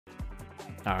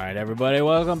Alright, everybody,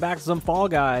 welcome back to some Fall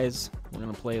Guys. We're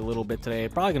gonna play a little bit today.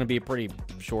 Probably gonna be pretty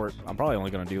short. I'm probably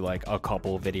only gonna do like a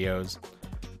couple videos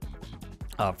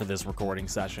for this recording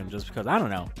session, just because I don't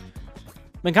know.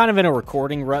 Been kind of in a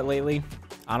recording rut lately.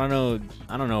 I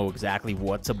don't know exactly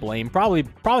what to blame. Probably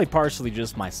partially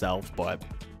just myself, but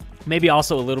maybe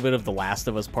also a little bit of The Last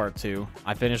of Us Part 2.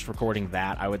 I finished recording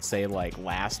that, I would say, like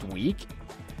last week.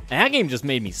 And that game just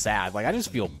made me sad. Like, I just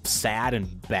feel sad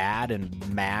and bad and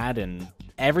mad and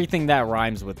everything that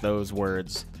rhymes with those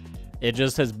words. It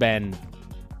just has been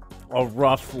a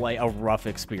rough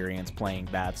experience playing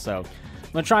that. So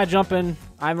I'm gonna try jumping.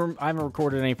 I haven't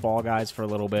recorded any Fall Guys for a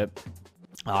little bit.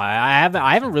 I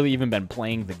haven't really even been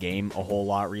playing the game a whole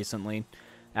lot recently.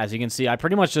 As you can see, I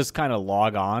pretty much just kind of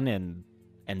log on and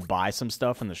buy some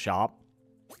stuff in the shop,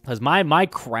 because my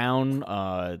crown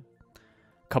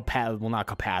well, not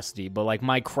capacity, but like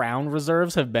my crown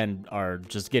reserves are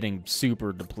just getting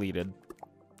super depleted.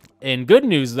 And good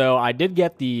news though, I did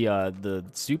get the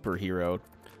superhero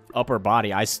upper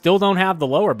body. I still don't have the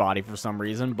lower body for some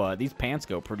reason, but these pants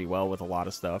go pretty well with a lot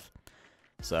of stuff.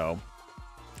 So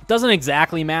it doesn't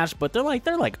exactly match, but they're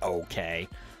like okay.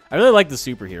 I really like the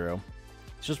superhero.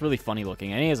 It's just really funny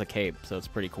looking, and he has a cape, so it's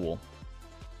pretty cool.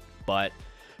 But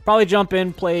probably jump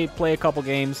in, play a couple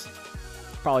games.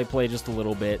 Probably play just a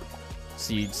little bit,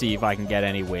 see if I can get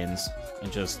any wins,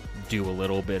 and just do a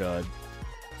little bit of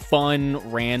fun,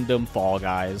 random Fall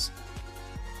Guys.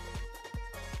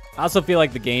 I also feel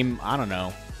like the game, I don't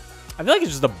know, I feel like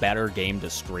it's just a better game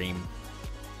to stream,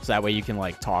 so that way you can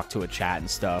like talk to a chat and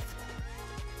stuff.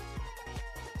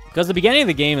 Because the beginning of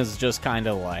the game is just kind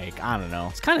of like, I don't know,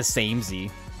 it's kind of samey.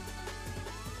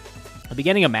 The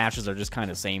beginning of matches are just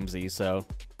kind of samey, so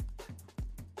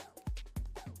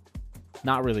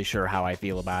not really sure how I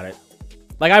feel about it.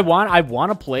 Like, I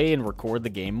want to play and record the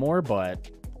game more,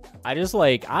 but I just,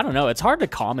 like, I don't know. It's hard to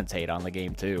commentate on the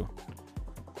game, too.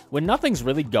 When nothing's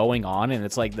really going on and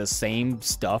it's, like, the same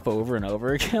stuff over and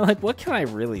over again, like, what can I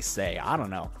really say? I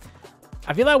don't know.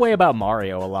 I feel that way about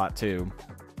Mario a lot, too.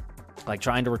 Like,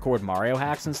 trying to record Mario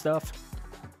hacks and stuff.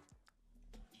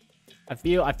 I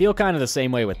feel kind of the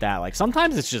same way with that. Like,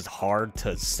 sometimes it's just hard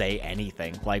to say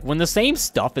anything. Like, when the same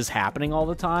stuff is happening all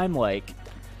the time, like,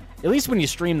 at least when you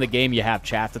stream the game, you have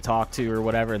chat to talk to or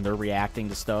whatever, and they're reacting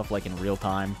to stuff, like, in real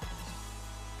time.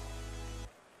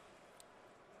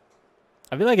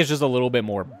 I feel like it's just a little bit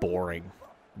more boring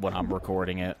when I'm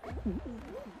recording it.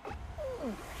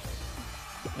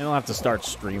 I'll have to start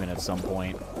streaming at some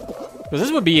point. Because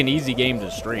this would be an easy game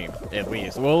to stream, at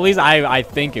least. Well, at least I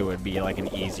think it would be, like,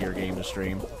 an easier game to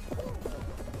stream.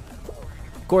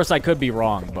 Of course, I could be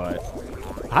wrong, but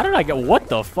how did I get... What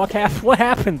the fuck happened? What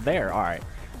happened there? All right.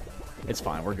 It's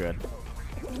fine. We're good.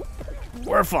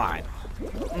 We're fine.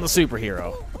 I'm the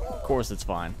superhero. Of course it's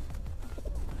fine.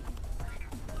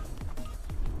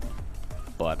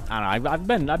 But, I don't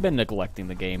know. I've been neglecting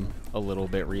the game a little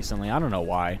bit recently. I don't know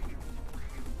why.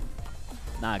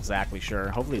 Not exactly sure.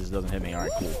 Hopefully this doesn't hit me.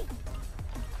 Alright, cool.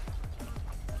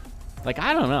 Like,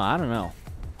 I don't know.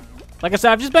 Like I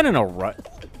said, I've just been in a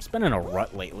rut. Just been in a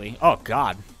rut lately. Oh,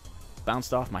 God.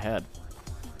 Bounced off my head.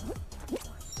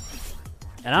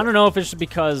 And I don't know if it's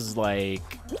because, like,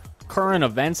 current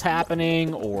events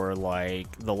happening or,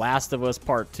 like, The Last of Us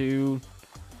Part 2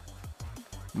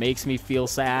 makes me feel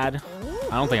sad.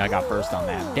 I don't think I got first on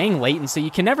that. Dang latency.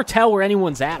 You can never tell where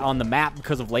anyone's at on the map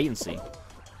because of latency.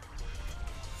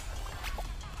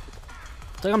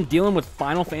 It's like I'm dealing with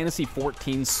Final Fantasy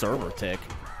XIV server tick.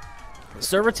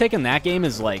 Server tick in that game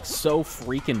is like so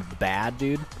freaking bad,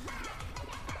 dude.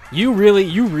 You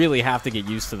really have to get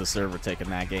used to the server tick in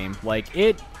that game. Like,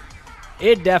 it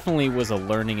definitely was a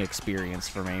learning experience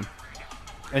for me.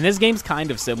 And this game's kind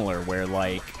of similar, where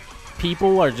like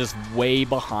people are just way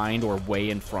behind or way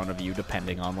in front of you,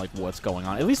 depending on like what's going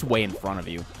on. At least way in front of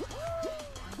you.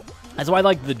 That's why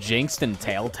like the jinxed and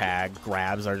tail tag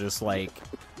grabs are just like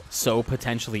so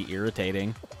potentially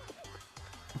irritating.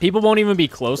 People won't even be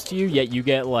close to you, yet you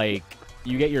get like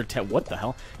your tail. What the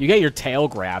hell? You get your tail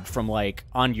grabbed from like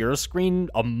on your screen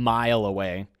a mile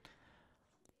away,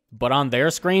 but on their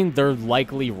screen they're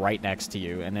likely right next to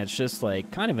you, and it's just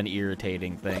like kind of an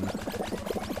irritating thing.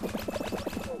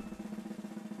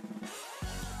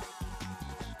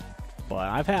 But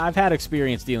I've had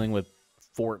experience dealing with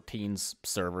 14's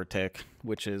server tick,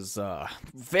 which is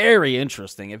very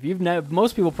interesting. If you've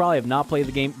most people probably have not played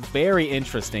the game. Very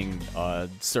interesting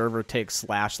server tick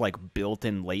 / like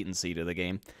built-in latency to the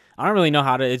game. I don't really know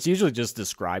how to. It's usually just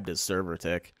described as server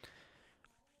tick.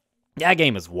 That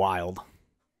game is wild.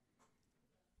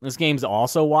 This game's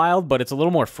also wild, but it's a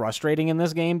little more frustrating in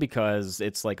this game because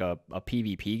it's like a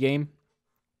PvP game.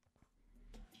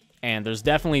 And there's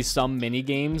definitely some mini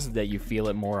games that you feel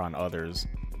it more on others.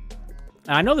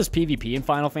 And I know there's PvP in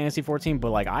Final Fantasy 14, but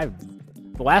like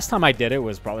the last time I did it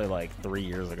was probably like 3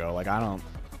 years ago. Like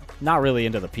not really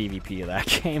into the PvP of that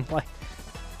game. Like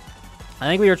I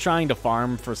think we were trying to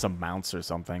farm for some mounts or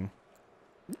something.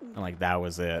 And like that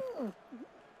was it.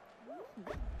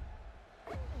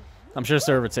 I'm sure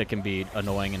server tick can be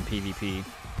annoying in PvP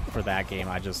for that game.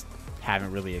 I just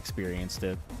haven't really experienced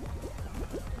it.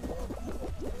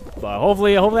 But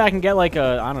hopefully I can get like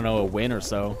I don't know, a win or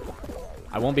so.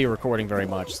 I won't be recording very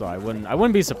much, so I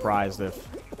wouldn't be surprised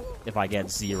if I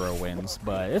get 0 wins.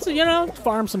 But it's, you know,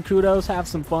 farm some kudos, have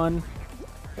some fun.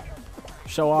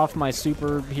 Show off my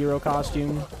superhero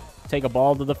costume. Take a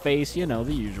ball to the face, you know,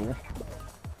 the usual.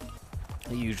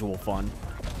 The usual fun.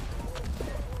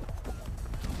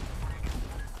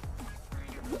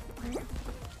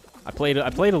 I played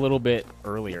a little bit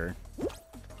earlier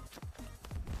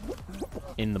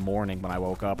in the morning when I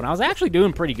woke up, and I was actually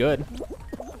doing pretty good.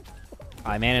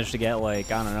 I managed to get,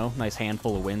 like, I don't know, nice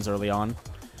handful of wins early on,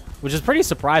 which is pretty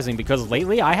surprising because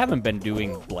lately I haven't been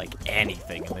doing, like,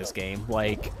 anything in this game.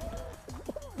 Like,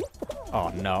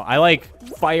 oh no, I, like,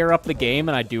 fire up the game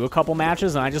and I do a couple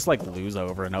matches and I just, like, lose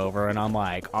over and over, and I'm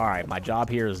like, alright, my job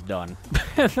here is done.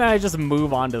 And then I just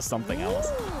move on to something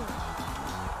else.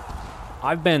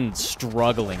 I've been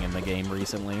struggling in the game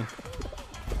recently.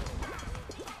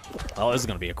 Oh, this is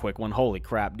gonna be a quick one. Holy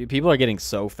crap, dude, people are getting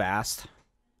so fast.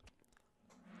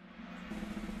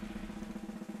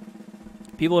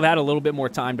 People have had a little bit more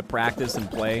time to practice and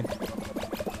play.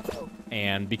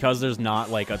 And because there's not,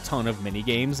 like, a ton of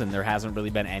minigames and there hasn't really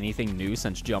been anything new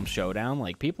since Jump Showdown,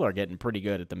 like, people are getting pretty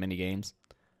good at the minigames.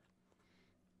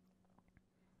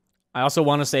 I also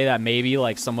want to say that maybe,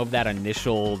 like, some of that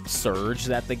initial surge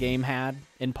that the game had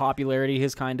in popularity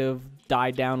has kind of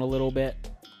died down a little bit.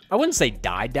 I wouldn't say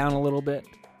died down a little bit.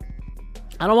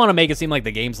 I don't want to make it seem like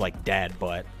the game's, like, dead,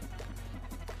 but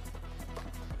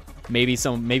maybe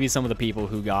some of the people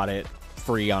who got it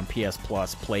free on PS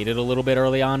Plus played it a little bit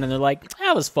early on, and they're like,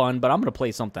 that was fun, but I'm going to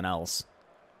play something else.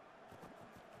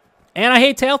 And I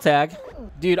hate tail tag.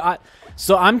 Dude,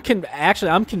 I'm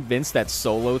convinced that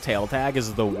solo tail tag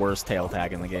is the worst tail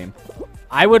tag in the game.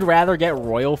 I would rather get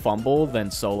Royal Fumble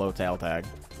than solo tail tag.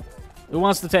 Who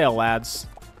wants the tail, lads?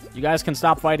 You guys can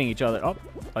stop fighting each other.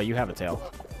 Oh, you have a tail.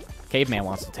 Caveman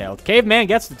wants the tail. Caveman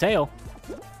gets the tail.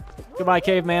 Goodbye,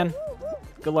 Caveman.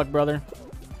 Good luck, brother.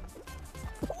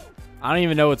 I don't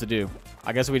even know what to do.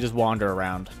 I guess we just wander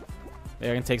around.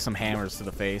 Maybe I can take some hammers to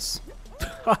the face.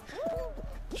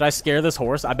 Should I scare this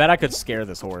horse? I bet I could scare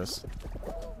this horse.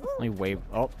 Let me wave.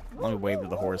 Oh, let me wave to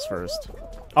the horse first.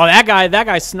 Oh, that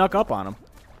guy snuck up on him.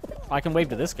 I can wave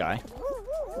to this guy.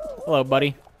 Hello,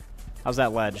 buddy. How's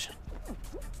that ledge?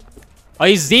 Oh,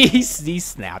 he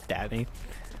snapped at me.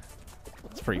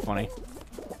 It's pretty funny.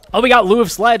 Oh, we got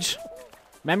Louif's ledge.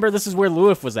 Remember, this is where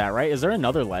Louif was at, right? Is there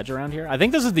another ledge around here? I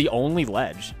think this is the only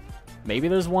ledge. Maybe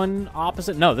there's one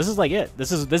opposite. No, this is like it.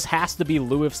 This has to be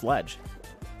Louif's ledge.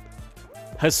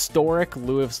 Historic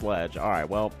Louif's ledge. All right,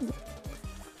 well,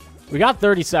 we got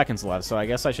 30 seconds left, so I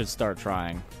guess I should start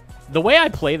trying. The way I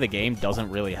play the game doesn't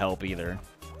really help either.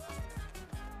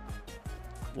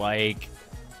 Like,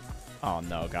 oh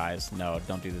no, guys, no,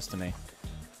 don't do this to me.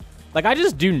 Like, I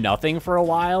just do nothing for a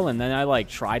while, and then I, like,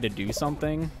 try to do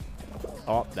something.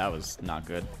 Oh, that was not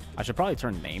good. I should probably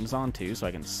turn names on, too, so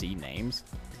I can see names.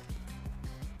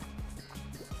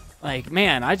 Like,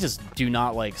 man, I just do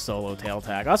not like solo tail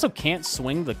tag. I also can't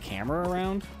swing the camera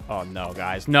around. Oh, no,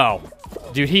 guys. No.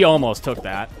 Dude, he almost took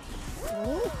that.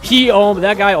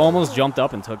 That guy almost jumped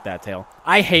up and took that tail.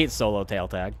 I hate solo tail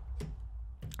tag.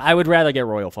 I would rather get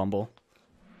Royal Fumble.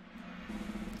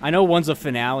 I know one's a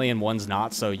finale and one's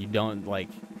not, so you don't, like...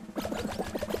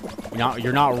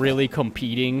 You're not really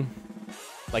competing.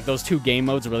 Like, those two game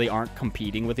modes really aren't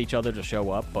competing with each other to show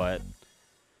up, but...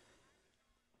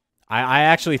 I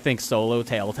actually think solo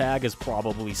tail tag is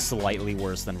probably slightly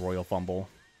worse than Royal Fumble.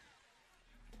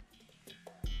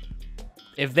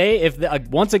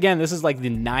 Once again, this is like the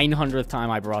 900th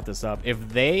time I brought this up. If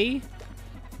they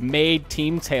made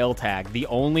Team Tail Tag the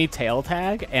only tail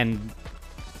tag and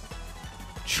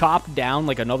chopped down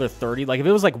like another 30, like if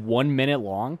it was like 1 minute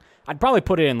long, I'd probably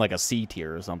put it in like a C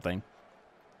tier or something.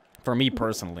 For me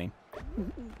personally.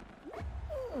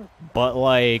 But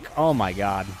like, oh my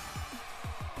god.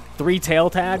 3 tail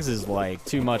tags is like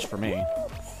too much for me.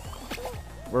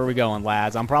 Where are we going,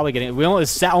 lads? I'm probably getting.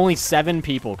 Only 7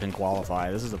 people can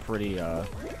qualify. This is a pretty.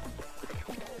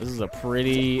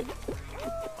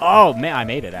 Oh man, I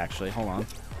made it actually. Hold on.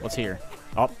 What's here?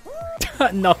 Oh,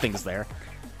 nothing's there.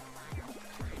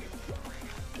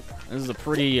 This is a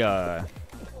pretty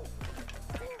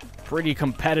pretty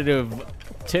competitive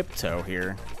tiptoe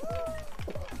here.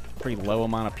 Pretty low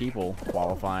amount of people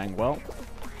qualifying. Well,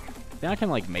 I think I can,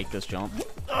 like, make this jump.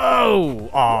 Oh!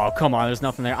 Oh, come on. There's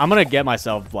nothing there. I'm going to get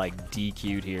myself, like,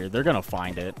 DQ'd here. They're going to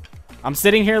find it. I'm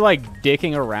sitting here, like,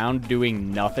 dicking around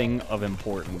doing nothing of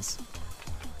importance.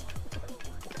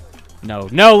 No.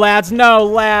 No, lads. No,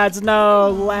 lads.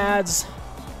 No, lads.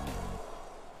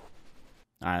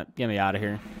 Alright, get me out of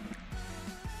here.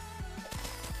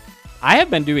 I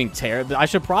have been doing terrible. I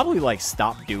should probably, like,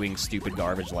 stop doing stupid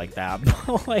garbage like that.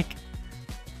 But, like,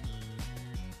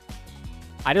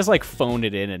 I just, like, phone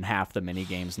it in half the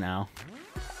minigames now.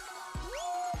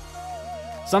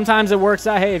 Sometimes it works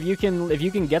out. Hey, if you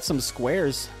can get some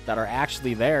squares that are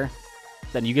actually there,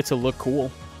 then you get to look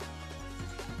cool.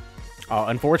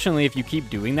 Unfortunately, if you keep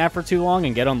doing that for too long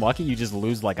and get unlucky, you just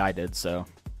lose like I did, so.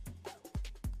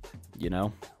 You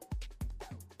know?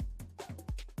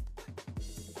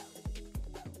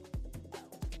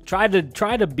 Try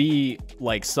to be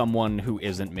like someone who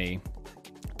isn't me.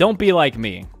 Don't be like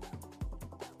me.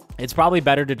 It's probably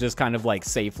better to just kind of like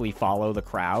safely follow the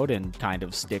crowd and kind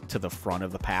of stick to the front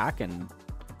of the pack and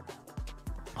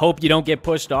hope you don't get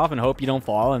pushed off and hope you don't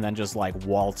fall and then just like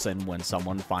waltz in when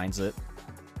someone finds it.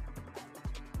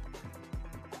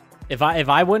 If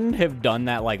I wouldn't have done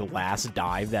that like last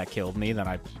dive that killed me,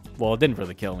 then well, it didn't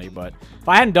really kill me, but if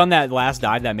I hadn't done that last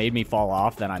dive that made me fall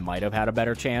off, then I might have had a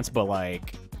better chance, but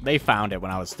like they found it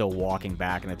when I was still walking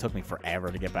back and it took me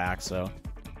forever to get back, so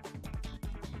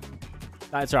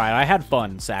that's right. I had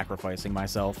fun sacrificing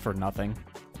myself for nothing.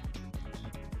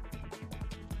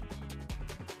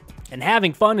 And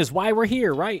having fun is why we're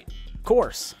here, right? Of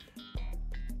course.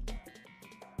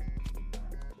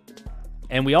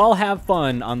 And we all have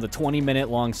fun on the 20-minute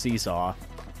long seesaw.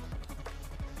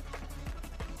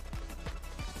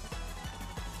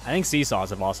 I think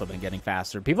seesaws have also been getting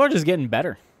faster. People are just getting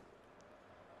better.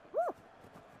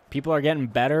 People are getting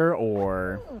better,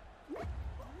 or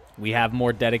we have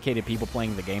more dedicated people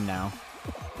playing the game now,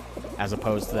 as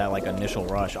opposed to that like initial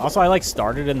rush. Also, I like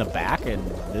started in the back, and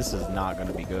this is not going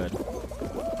to be good.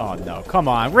 Oh no! Come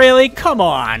on, really? Come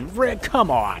on, come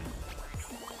on!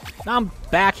 Now I'm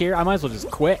back here. I might as well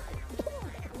just quit.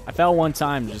 I fell one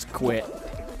time, just quit.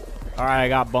 All right, I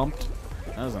got bumped.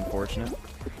 That was unfortunate.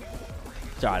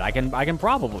 It's all right. I can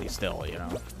probably still, you know,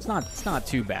 it's not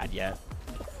too bad yet.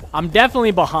 I'm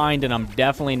definitely behind, and I'm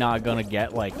definitely not gonna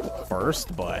get like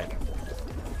first, but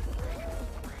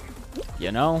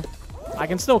you know, I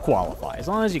can still qualify. As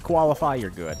long as you qualify, you're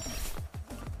good.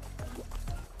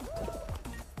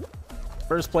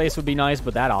 First place would be nice,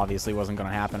 but that obviously wasn't gonna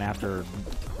happen after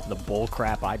the bull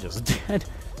crap I just did.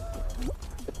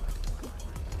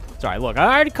 Sorry, look,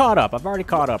 I already caught up. I've already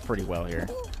caught up pretty well here.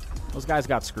 Those guys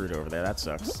got screwed over there. That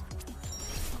sucks.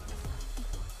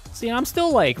 See, I'm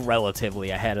still, like,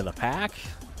 relatively ahead of the pack.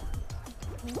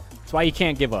 That's why you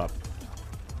can't give up.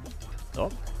 Oh.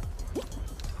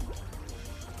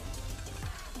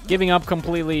 Giving up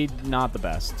completely not the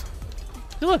best.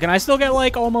 Hey, look, and I still get,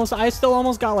 like, I still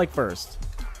almost got, like, first.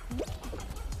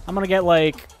 I'm gonna get,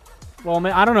 like, well,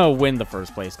 I don't know when the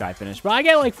first place guy finished, but I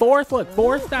get, like, fourth. Look,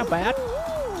 fourth, not bad.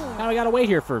 Now I gotta wait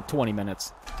here for 20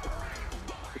 minutes.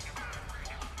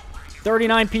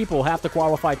 39 people have to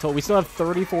qualify total. We still have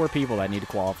 34 people that need to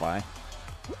qualify.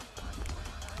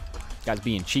 Guy's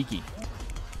being cheeky.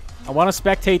 I want to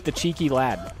spectate the cheeky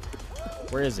lad.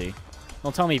 Where is he?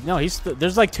 Don't tell me. No,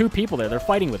 there's like 2 people there. They're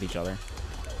fighting with each other.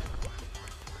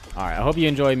 Alright, I hope you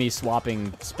enjoy me swapping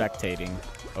spectating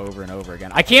over and over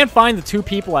again. I can't find the 2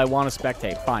 people I want to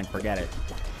spectate. Fine, forget it.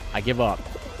 I give up.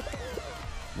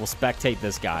 We'll spectate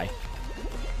this guy.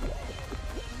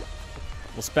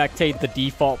 We'll spectate the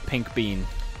default pink bean.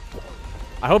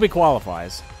 I hope he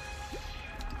qualifies.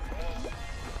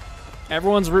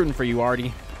 Everyone's rooting for you,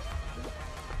 Artie.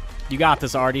 You got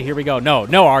this, Artie. Here we go.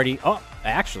 No, Artie. Oh,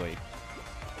 actually.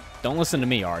 Don't listen to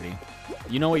me, Artie.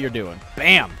 You know what you're doing.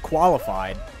 Bam!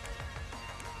 Qualified.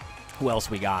 Who else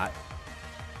we got?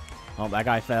 Oh, that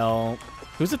guy fell.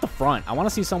 Who's at the front? I want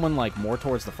to see someone, like, more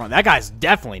towards the front. That guy's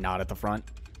definitely not at the front.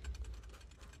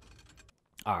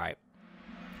 All right.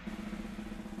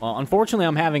 Well, unfortunately,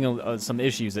 I'm having some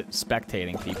issues at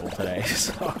spectating people today,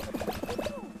 so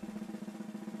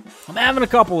I'm having a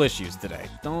couple issues today.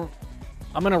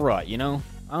 I'm in a rut, you know?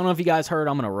 I don't know if you guys heard,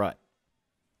 I'm in a rut.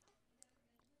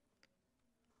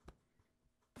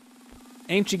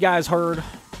 Ain't you guys heard?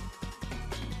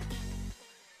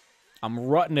 I'm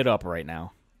rutting it up right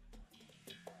now.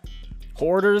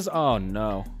 Hoarders? Oh,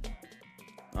 no.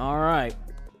 All right.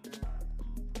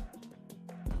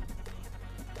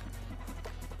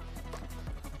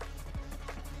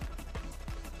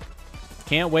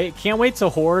 Can't wait to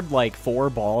hoard like 4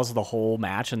 balls the whole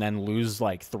match and then lose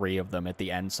like 3 of them at the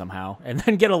end somehow and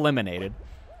then get eliminated.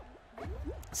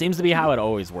 Seems to be how it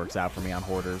always works out for me on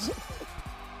hoarders.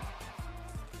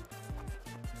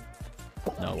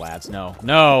 No, lads, no.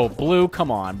 No, Blue,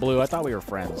 come on. Blue, I thought we were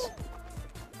friends.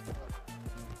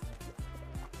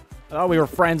 I thought we were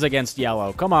friends against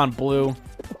Yellow. Come on, Blue.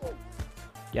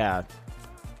 Yeah.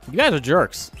 You guys are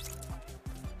jerks.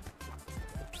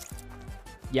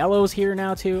 Yellow's here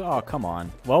now, too? Oh, come on.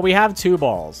 Well, we have 2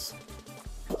 balls.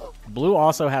 Blue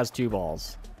also has 2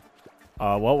 balls.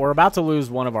 Well, we're about to lose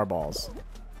one of our balls.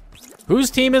 Whose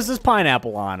team is this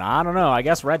pineapple on? I don't know. I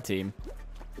guess red team.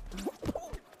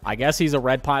 I guess he's a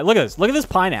red pine. Look at this. Look at this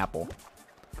pineapple.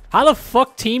 How the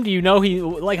fuck team do you know he...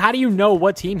 Like, how do you know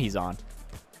what team he's on?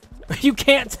 You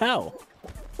can't tell.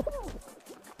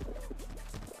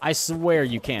 I swear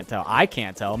you can't tell. I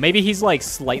can't tell. Maybe he's, like,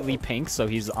 slightly pink, so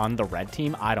he's on the red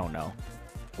team. I don't know.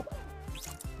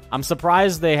 I'm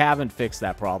surprised they haven't fixed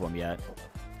that problem yet.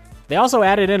 They also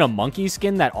added in a monkey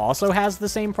skin that also has the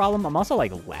same problem. I'm also,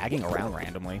 like, lagging around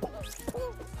randomly.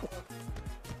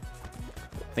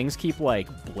 Things keep, like,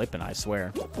 blipping, I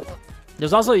swear.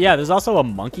 There's also, yeah, there's also a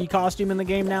monkey costume in the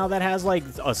game now that has, like,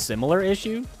 a similar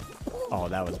issue. Oh,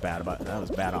 that was bad. That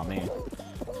was bad on me.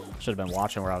 Should have been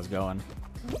watching where I was going.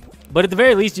 But at the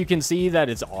very least, you can see that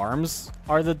its arms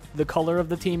are the color of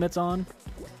the team it's on.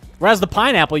 Whereas the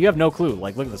pineapple, you have no clue.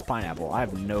 Like, look at this pineapple. I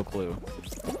have no clue.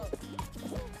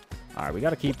 All right, we got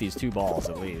to keep these 2 balls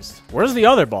at least. Where's the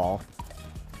other ball?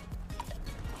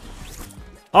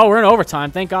 Oh, we're in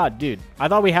overtime. Thank God, dude. I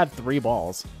thought we had 3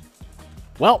 balls.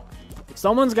 Well,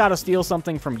 someone's got to steal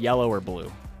something from Yellow or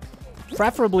Blue.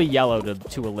 Preferably Yellow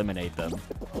to eliminate them.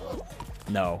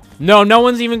 No. No, no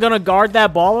one's even going to guard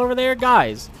that ball over there?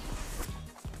 Guys.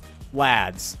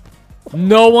 Lads.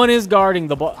 No one is guarding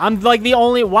the ball. I'm like the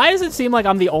only... Why does it seem like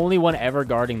I'm the only one ever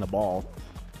guarding the ball?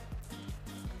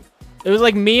 It was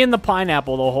like me and the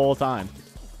pineapple the whole time.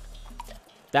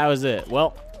 That was it.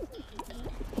 Well,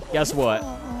 guess what?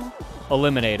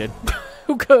 Eliminated.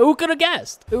 Who could have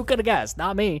guessed? Who could have guessed?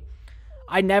 Not me.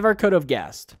 I never could have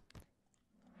guessed.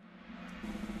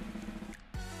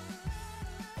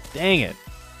 Dang it.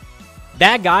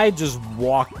 That guy just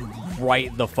walked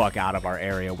right the fuck out of our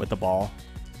area with the ball.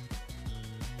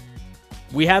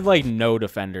 We had, like, no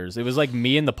defenders. It was, like,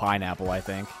 me and the pineapple, I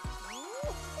think.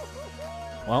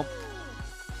 Well,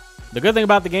 the good thing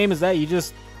about the game is that you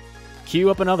just queue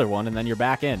up another one and then you're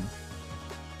back in.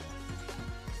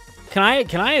 Can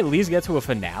I at least get to a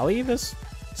finale this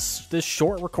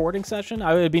short recording session?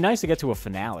 It'd be nice to get to a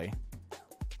finale.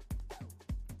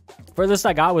 Furthest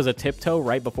I got was a tiptoe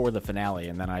right before the finale,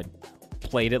 and then I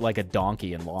played it like a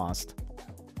donkey and lost.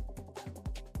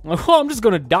 Oh, I'm just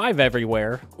gonna dive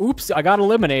everywhere. Oops, I got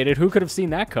eliminated. Who could have seen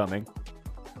that coming?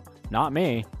 Not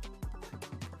me.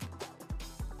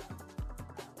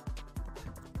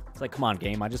 It's like, come on,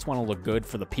 game. I just want to look good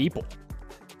for the people.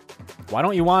 Why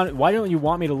don't you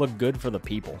want me to look good for the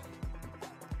people?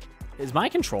 Is my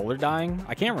controller dying?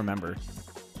 I can't remember.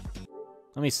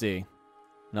 Let me see.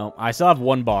 No, I still have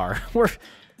 1 bar.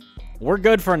 We're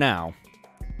good for now.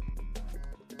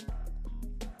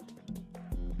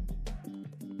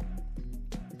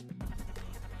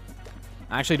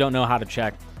 I actually don't know how to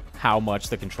check how much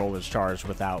the controller's charged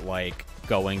without, like,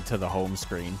 going to the home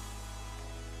screen.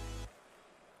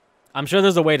 I'm sure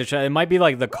there's a way to check. It might be,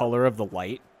 like, the color of the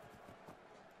light.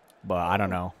 But I don't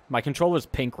know. My controller's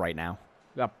pink right now.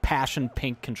 Got passion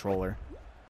pink controller.